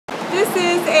This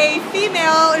is a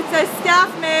female. It's a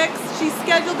staff mix. She's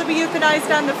scheduled to be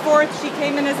euthanized on the 4th. She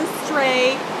came in as a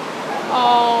stray.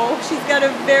 Oh, she's got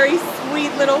a very sweet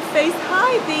little face.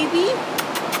 Hi, baby.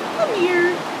 Come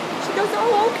here. She goes,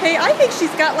 oh, okay. I think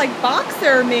she's got like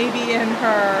boxer maybe in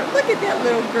her. Look at that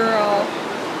little girl.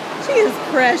 She is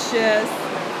precious.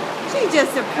 She's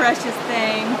just a precious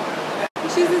thing.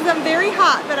 She says, I'm very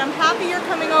hot, but I'm happy you're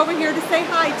coming over here to say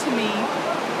hi to me.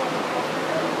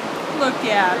 Look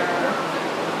at her.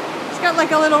 She's got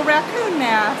like a little raccoon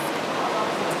mask.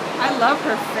 I love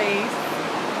her face.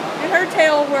 And her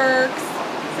tail works.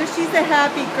 So she's a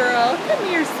happy girl. Come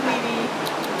here, sweetie.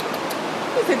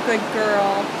 She's a good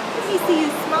girl. Let me see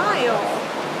you smile.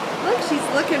 Look, she's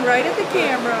looking right at the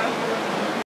camera.